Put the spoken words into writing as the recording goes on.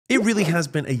It really has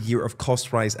been a year of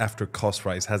cost rise after cost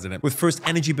rise, hasn't it? With first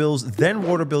energy bills, then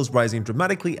water bills rising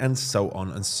dramatically, and so on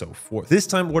and so forth. This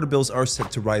time, water bills are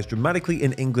set to rise dramatically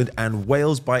in England and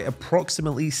Wales by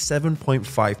approximately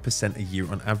 7.5% a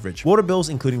year on average. Water bills,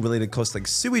 including related costs like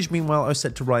sewage, meanwhile, are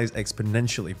set to rise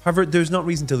exponentially. However, there's not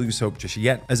reason to lose hope just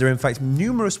yet, as there are in fact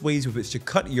numerous ways with which to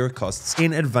cut your costs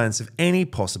in advance of any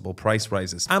possible price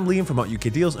rises. I'm Liam from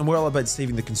hotukdeals, and we're all about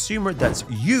saving the consumer, that's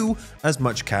you, as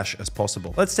much cash as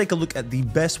possible. Let's take a look at the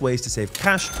best ways to save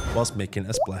cash whilst making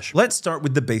a splash. Let's start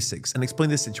with the basics and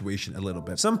explain the situation a little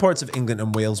bit. Some parts of England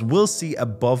and Wales will see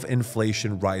above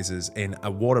inflation rises in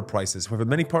water prices, however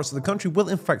many parts of the country will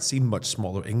in fact see much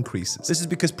smaller increases. This is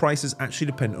because prices actually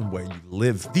depend on where you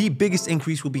live. The biggest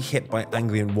increase will be hit by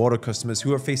Anglian Water customers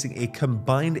who are facing a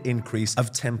combined increase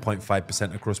of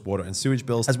 10.5% across water and sewage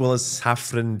bills, as well as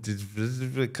Hafren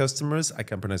Dyfrdwy customers, I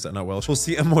can't pronounce that in Welsh, will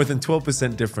see a more than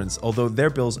 12% difference, although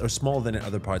their bills are smaller than in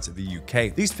other parts of the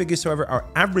UK. These figures, however, are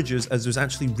averages, as there's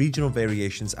actually regional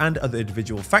variations and other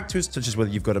individual factors, such as whether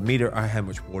you've got a meter or how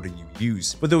much water you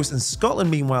use. For those in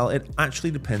Scotland, meanwhile, it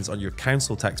actually depends on your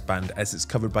council tax band, as it's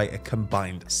covered by a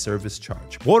combined service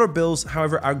charge. Water bills,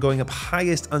 however, are going up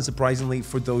highest, unsurprisingly,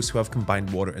 for those who have combined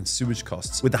water and sewage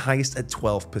costs, with the highest at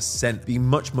 12%, being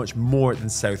much more than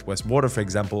South West Water, for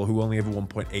example, who only have a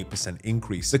 1.8%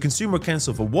 increase. The Consumer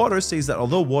Council for Water says that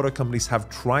although water companies have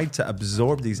tried to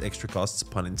absorb these extra costs,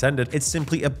 pun intended, it's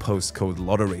simply a postcode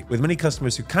lottery, with many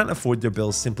customers who can't afford their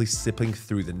bills simply slipping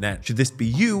through the net. Should this be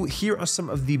you, here are some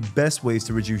of the best ways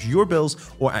to reduce your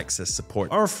bills or access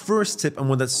support. Our first tip, and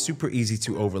one that's super easy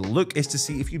to overlook, is to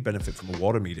see if you benefit from a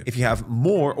water meter. If you have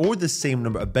more or the same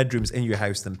number of bedrooms in your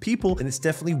house than people, then it's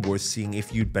definitely worth seeing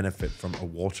if you'd benefit from a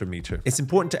water meter. It's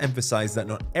important to emphasize that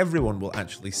not everyone will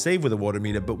actually save with a water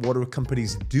meter, but water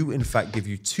companies do in fact give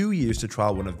you 2 years to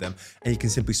trial one of them, and you can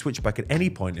simply switch back at any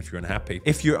point if you're unhappy.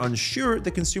 If you're unsure,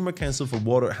 the Consumer Council for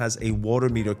Water has a water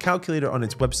meter calculator on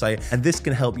its website, and this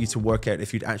can help you to work out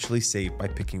if you'd actually save by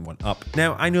picking one up.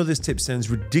 Now, I know this tip sounds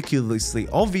ridiculously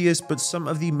obvious, but some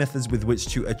of the methods with which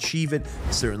to achieve it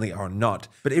certainly are not.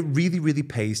 But it really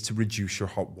pays to reduce your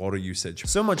hot water usage.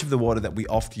 So much of the water that we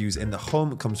oft use in the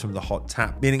home comes from the hot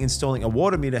tap, meaning installing a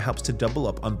water meter helps to double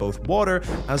up on both water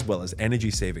as well as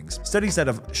energy savings. Studies that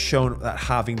have shown that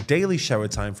having daily shower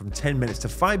time from 10 minutes to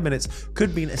 5 minutes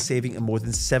could mean a saving of more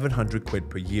than 700 quid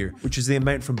per year, which is the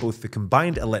amount from both the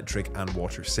combined electric and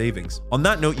water savings. On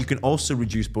that note, you can also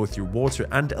reduce both your water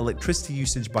and electricity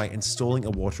usage by installing a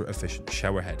water efficient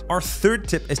shower head. Our third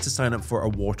tip is to sign up for a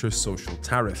water social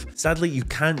tariff. Sadly, you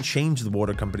can't change the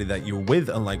water company that you're with,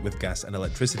 unlike with gas and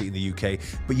electricity in the UK,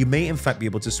 but you may in fact be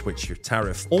able to switch your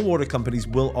tariff. All water companies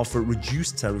will offer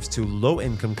reduced tariffs to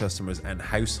low-income customers and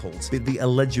households, but the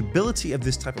eligibility of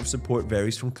this type of support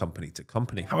varies from company to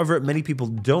company. However, many people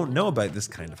don't know about this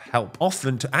kind of help.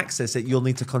 Often, to access it, you'll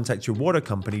need to contact your water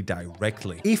company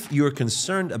directly. If you're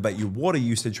concerned about your water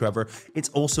usage, however, it's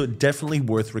also definitely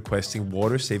worth requesting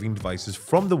water-saving devices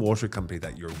from the water company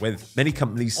that you're with. Many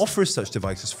companies offer such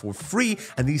devices for free,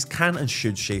 and these can and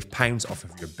should shave pounds off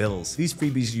of your bills. These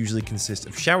freebies usually consist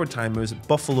of shower timers,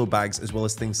 buffalo bags, as well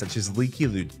as things such as leaky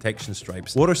loo detection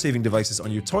stripes. Water-saving devices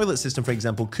on your toilet system, for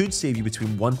example, could save you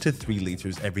between 1 to 3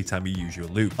 liters every time you use your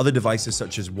loo. Other devices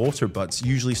such as water butts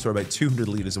usually store about 200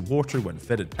 liters of water when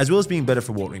fitted. As well as being better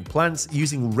for watering plants,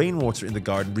 using rainwater in the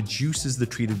garden reduces the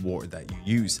treated water that you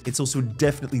use. It's also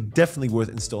definitely worth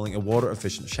installing a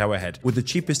water-efficient shower head, with the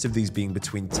cheapest of these being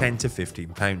between £10 to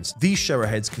 £15. These shower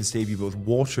heads can save you both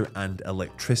water and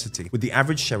electricity, with the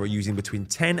average shower using between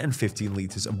 10 and 15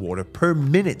 liters of water per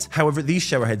minute. However, these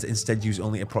shower heads instead use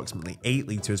only approximately 8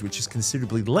 liters, which is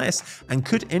considerably less and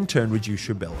could in turn reduce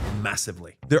your bill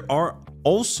massively. There are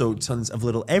also tons of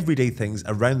little everyday things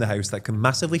around the house that can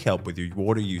massively help with your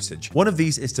water usage. One of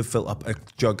these is to fill up a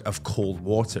jug of cold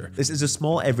water. This is a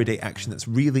small everyday action that's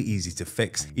really easy to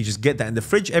fix. You just get that in the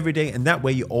fridge every day, and that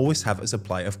way you always have a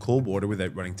supply of cold water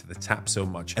without running to the tap so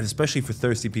much. And especially for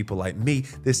thirsty people like me,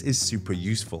 this is super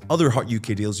useful. Other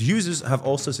hotukdeals users have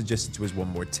also suggested to us one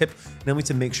more tip, namely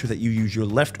to make sure that you use your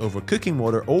leftover cooking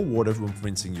water or water from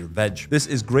rinsing your veg. This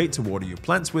is great to water your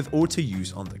plants with or to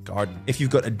use on the garden. If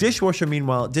you've got a dishwasher,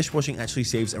 meanwhile, dishwashing actually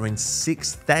saves around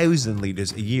 6,000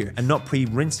 liters a year, and not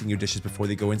pre-rinsing your dishes before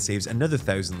they go in saves another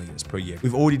 1,000 liters per year.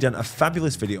 We've already done a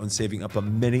fabulous video on saving up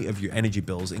on many of your energy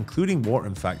bills, including water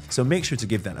in fact, so make sure to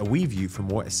give that a wee view for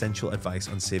more essential advice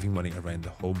on saving money around the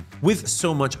home. With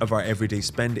so much of our everyday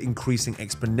spend increasing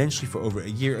exponentially for over a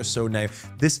year or so now,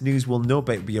 this news will no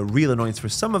doubt be a real annoyance for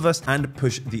some of us and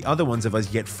push the other ones of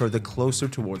us yet further closer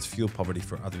towards fuel poverty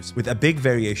for others, with a big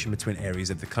variation between areas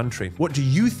of the country. What do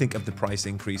you think of the price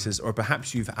increases, or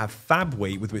perhaps you've a fab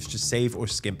way with which wish to save or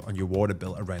skimp on your water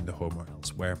bill around the home or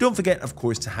elsewhere. Don't forget, of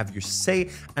course, to have your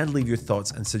say and leave your thoughts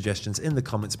and suggestions in the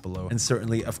comments below. And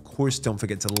certainly, of course, don't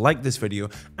forget to like this video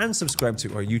and subscribe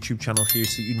to our YouTube channel here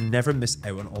so you never miss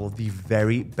out on all of the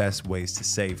very best ways to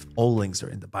save. All links are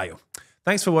in the bio.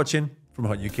 Thanks for watching from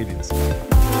Hot UK Deals.